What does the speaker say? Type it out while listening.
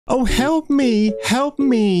Oh, help me, help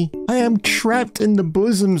me. I am trapped in the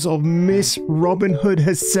bosoms of Miss Robin Hood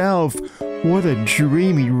herself. What a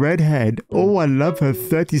dreamy redhead. Oh, I love her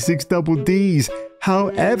 36 double Ds.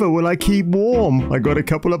 However will I keep warm? I got a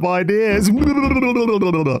couple of ideas.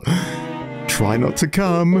 Try not to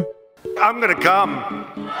come. I'm gonna come.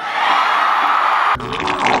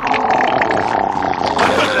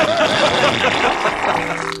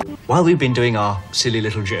 While we've been doing our silly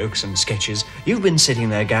little jokes and sketches, you've been sitting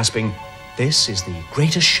there gasping, "This is the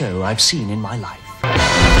greatest show I've seen in my life."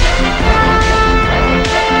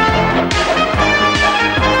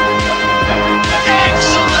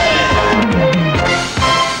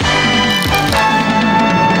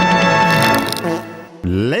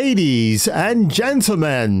 Ladies and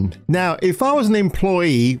gentlemen, now if I was an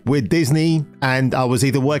employee with Disney and I was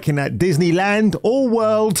either working at Disneyland or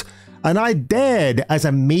World, and I dared as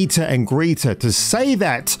a meter and greeter to say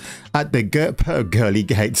that at the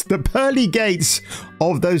pearly gates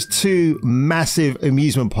of those two massive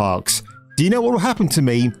amusement parks, do you know what will happen to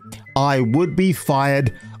me? I would be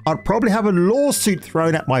fired. I'd probably have a lawsuit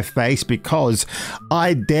thrown at my face because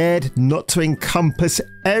I dared not to encompass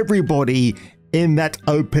everybody in that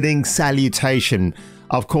opening salutation.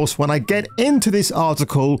 Of course, when I get into this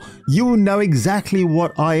article, you will know exactly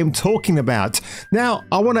what I am talking about. Now,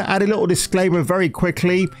 I want to add a little disclaimer very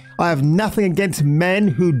quickly. I have nothing against men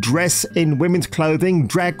who dress in women's clothing,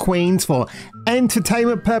 drag queens for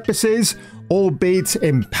entertainment purposes, albeit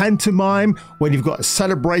in pantomime when you've got a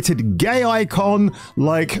celebrated gay icon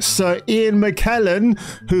like Sir Ian McKellen,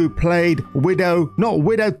 who played not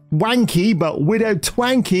Widow Wanky, but Widow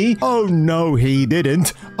Twanky. Oh no, he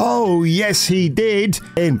didn't. Oh yes, he did,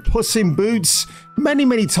 in Puss in Boots,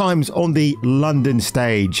 many times on the London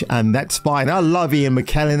stage, and that's fine. I love Ian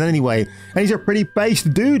McKellen anyway, and he's a pretty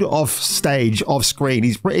based dude off stage, off screen.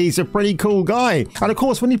 He's a pretty cool guy. And of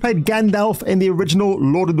course, when he played Gandalf in the original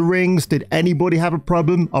Lord of the Rings, did anybody have a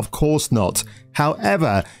problem? Of course not.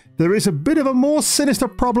 However, there is a bit of a more sinister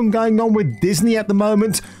problem going on with Disney at the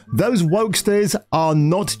moment. Those wokesters are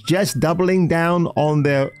not just doubling down on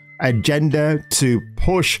their agenda to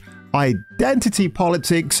push identity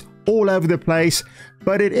politics all over the place,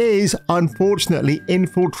 but it is unfortunately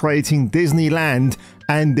infiltrating Disneyland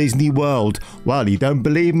and Disney World. Well, you don't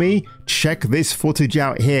believe me? Check this footage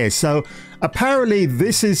out here. So apparently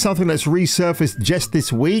this is something that's resurfaced just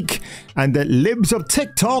this week, and the libs of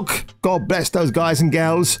TikTok, God bless those guys and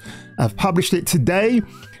gals, have published it today.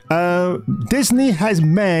 Disney has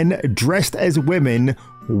men dressed as women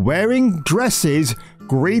wearing dresses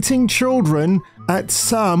greeting children at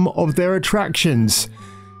some of their attractions.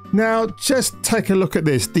 Now, just take a look at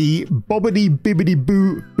this. The Bobbidi Bibbidi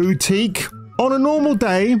Boo Boutique. On a normal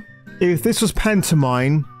day, if this was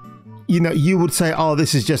pantomime, you know, you would say, oh,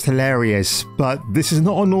 this is just hilarious. But this is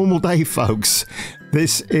not a normal day, folks.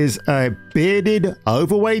 This is a bearded,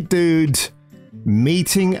 overweight dude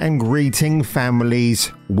meeting and greeting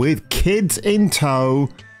families with kids in tow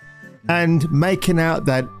and making out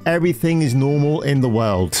that everything is normal in the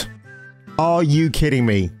world. Are you kidding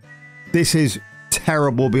me? This is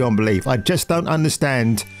terrible beyond belief. I just don't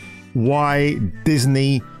understand why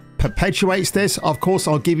Disney perpetuates this. Of course,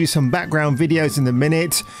 I'll give you some background videos in a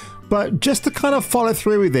minute, but just to kind of follow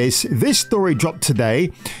through with this story dropped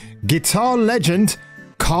today. Guitar legend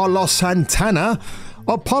Carlos Santana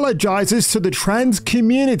apologizes to the trans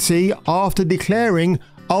community after declaring,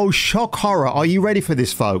 oh, shock horror, are you ready for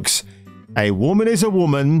this, folks? A woman is a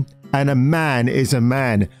woman and a man is a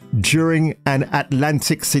man during an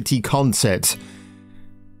Atlantic City concert.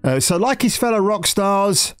 So like his fellow rock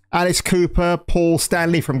stars, Alice Cooper, Paul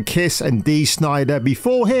Stanley from Kiss, and Dee Snider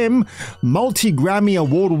before him, multi-Grammy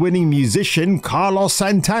award-winning musician Carlos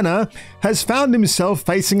Santana has found himself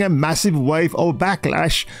facing a massive wave of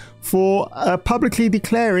backlash for publicly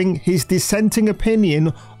declaring his dissenting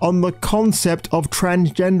opinion on the concept of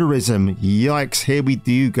transgenderism. Yikes, here we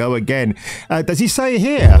do go again. Does he say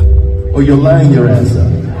here? Or you're lying your ass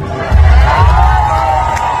up.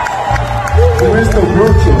 There is no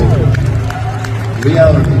virtual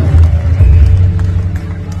reality.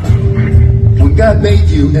 When God made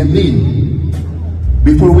you and me,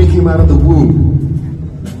 before we came out of the womb,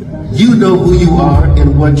 you know who you are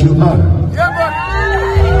and what you are.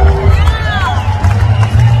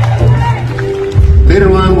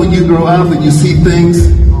 Later on, when you grow up and you see things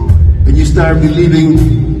and you start believing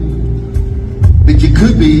that you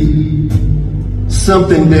could be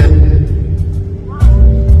something that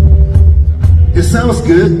it sounds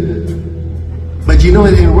good, but you know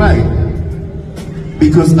it ain't right.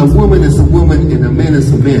 Because a woman is a woman and a man is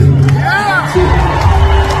a man.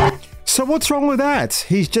 So what's wrong with that?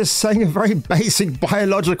 He's just saying a very basic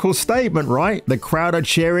biological statement, right? The crowd are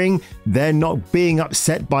cheering. They're not being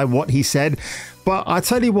upset by what he said. But I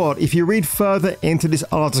tell you what, if you read further into this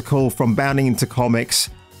article from Bounding into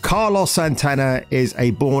Comics, Carlos Santana is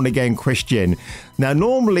a born-again Christian. Now,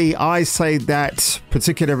 normally I say that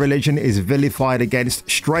particular religion is vilified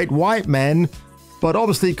against straight white men, but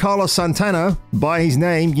obviously Carlos Santana, by his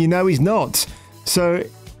name, you know he's not. So,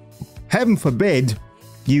 heaven forbid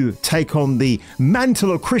you take on the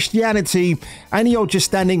mantle of Christianity and you're just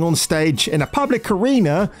standing on stage in a public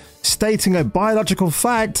arena stating a biological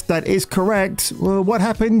fact that is correct. Well, what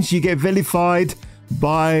happens? You get vilified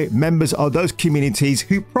by members of those communities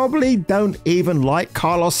who probably don't even like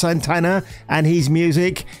Carlos Santana and his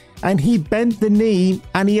music, and he bent the knee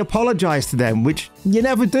and he apologized to them, which you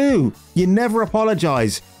never do. You never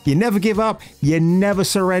apologize, you never give up, you never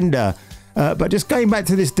surrender. But just going back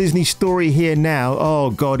to this Disney story here now,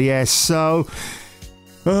 oh god, yes. So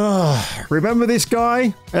remember this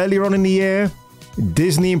guy earlier on in the year?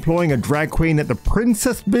 Disney employing a drag queen at the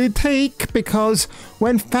Princess Boutique because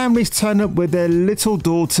when families turn up with their little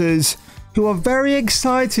daughters who are very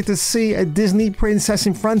excited to see a Disney princess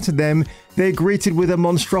in front of them, they're greeted with a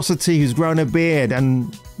monstrosity who's grown a beard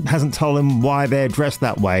and hasn't told them why they're dressed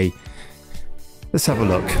that way. Let's have a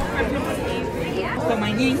look. So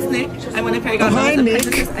my name's Nick. I'm one of Fairy Godmother's Hi, Nick.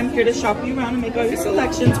 apprentices. I'm here to shop you around and make all your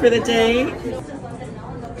selections for the day.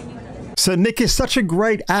 So Nick is such a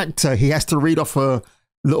great actor, he has to read off a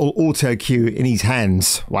little auto cue in his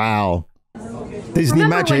hands. Wow. Disney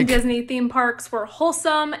Remember magic. when Disney theme parks were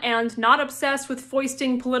wholesome and not obsessed with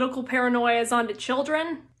foisting political paranoias onto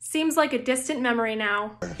children? Seems like a distant memory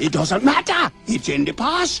now. It doesn't matter. It's in the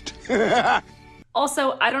past.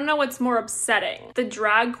 Also, I don't know what's more upsetting. The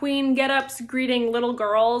drag queen get-ups greeting little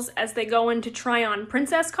girls as they go in to try on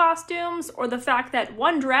princess costumes, or the fact that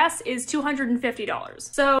one dress is $250.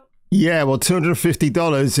 So Yeah, well,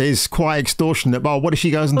 $250 is quite extortionate. But what does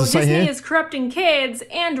she goes on to say Disney here? is corrupting kids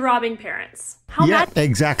and robbing parents. How Yeah, mad-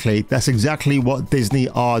 exactly. That's exactly what Disney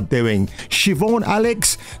are doing. Siobhan,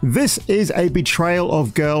 Alex, this is a betrayal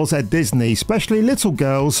of girls at Disney, especially little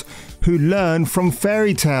girls who learn from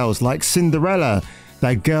fairy tales like Cinderella,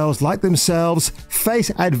 that girls like themselves face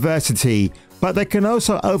adversity, but they can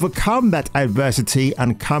also overcome that adversity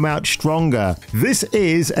and come out stronger. This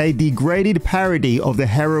is a degraded parody of the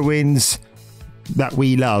heroines that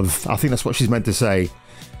we love. I think that's what she's meant to say.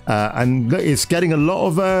 And look, it's getting a lot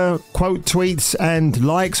of quote tweets and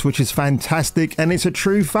likes, which is fantastic. And it's a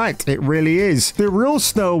true fact. It really is. The real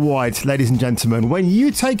Snow White, ladies and gentlemen, when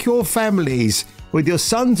you take your families with your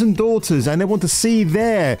sons and daughters and they want to see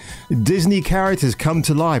their Disney characters come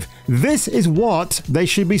to life, this is what they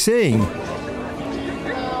should be seeing.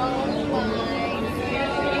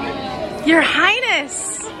 Your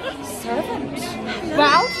Highness! Servant.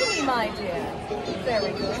 Bow to me, my dear.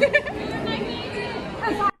 Very good.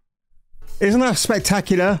 Isn't that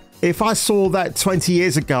spectacular? If I saw that 20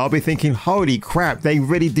 years ago, I'd be thinking, holy crap, they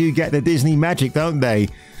really do get the Disney magic, don't they?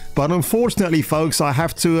 But unfortunately, folks, I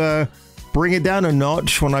have to bring it down a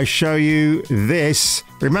notch when I show you this.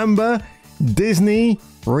 Remember, Disney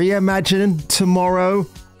Reimagine Tomorrow.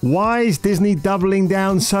 Why is Disney doubling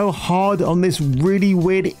down so hard on this really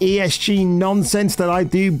weird ESG nonsense that I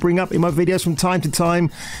do bring up in my videos from time to time?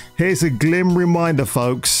 Here's a glim reminder,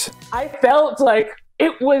 folks. I felt like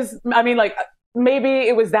it was, I mean, like, maybe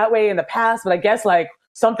it was that way in the past, but I guess, like,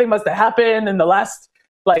 something must have happened in the last,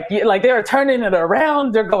 like they're turning it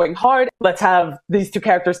around. They're going hard. Let's have these two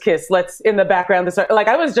characters kiss. Let's, in the background, like,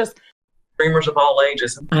 I was just... Dreamers of all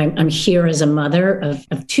ages. I'm here as a mother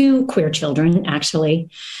of two queer children, actually.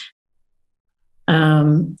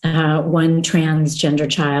 One transgender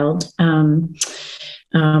child and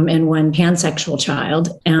one pansexual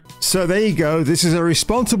child. So there you go. This is a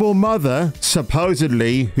responsible mother,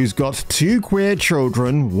 supposedly, who's got two queer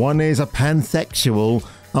children. One is a pansexual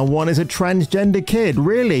and one is a transgender kid.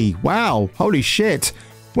 Really? Wow. Holy shit.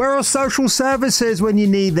 Where are social services when you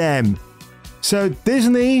need them? So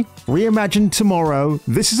Disney Reimagine Tomorrow.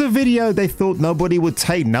 This is a video they thought nobody would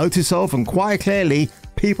take notice of, and quite clearly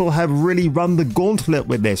people have really run the gauntlet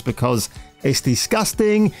with this because it's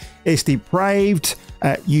disgusting, it's depraved.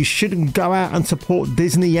 You shouldn't go out and support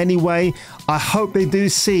Disney anyway. I hope they do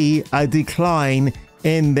see a decline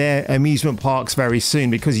in their amusement parks very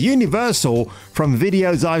soon, because Universal, from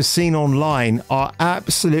videos I've seen online, are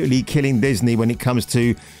absolutely killing Disney when it comes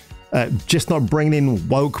to just not bringing in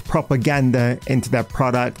woke propaganda into their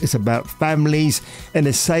product. It's about families in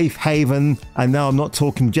a safe haven. And now I'm not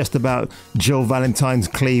talking just about Jill Valentine's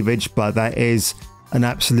cleavage, but that is an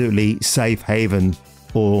absolutely safe haven.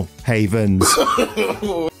 or havens.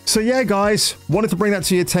 So yeah, guys, wanted to bring that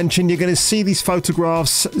to your attention. You're going to see these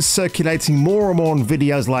photographs circulating more and more on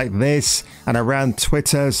videos like this and around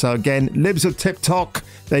Twitter. So again, libs of TikTok,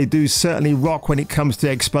 they do certainly rock when it comes to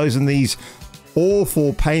exposing these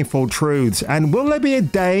awful, painful truths. And will there be a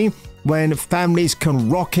day when families can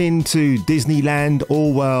rock into Disneyland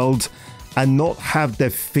or World and not have the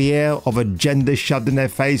fear of a gender shoved in their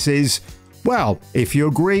faces? Well, if you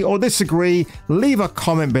agree or disagree, leave a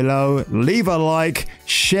comment below, leave a like,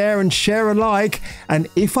 share and share alike. And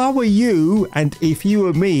if I were you and if you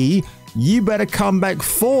were me, you better come back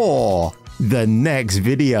for the next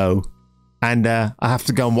video. And I have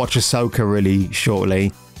to go and watch Ahsoka really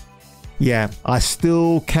shortly. Yeah, I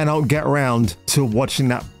still cannot get around to watching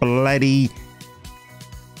that bloody...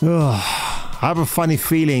 I have a funny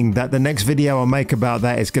feeling that the next video I make about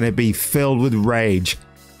that is going to be filled with rage.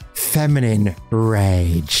 Feminine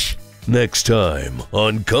rage. Next time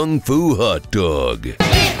on Kung Fu Hot Dog.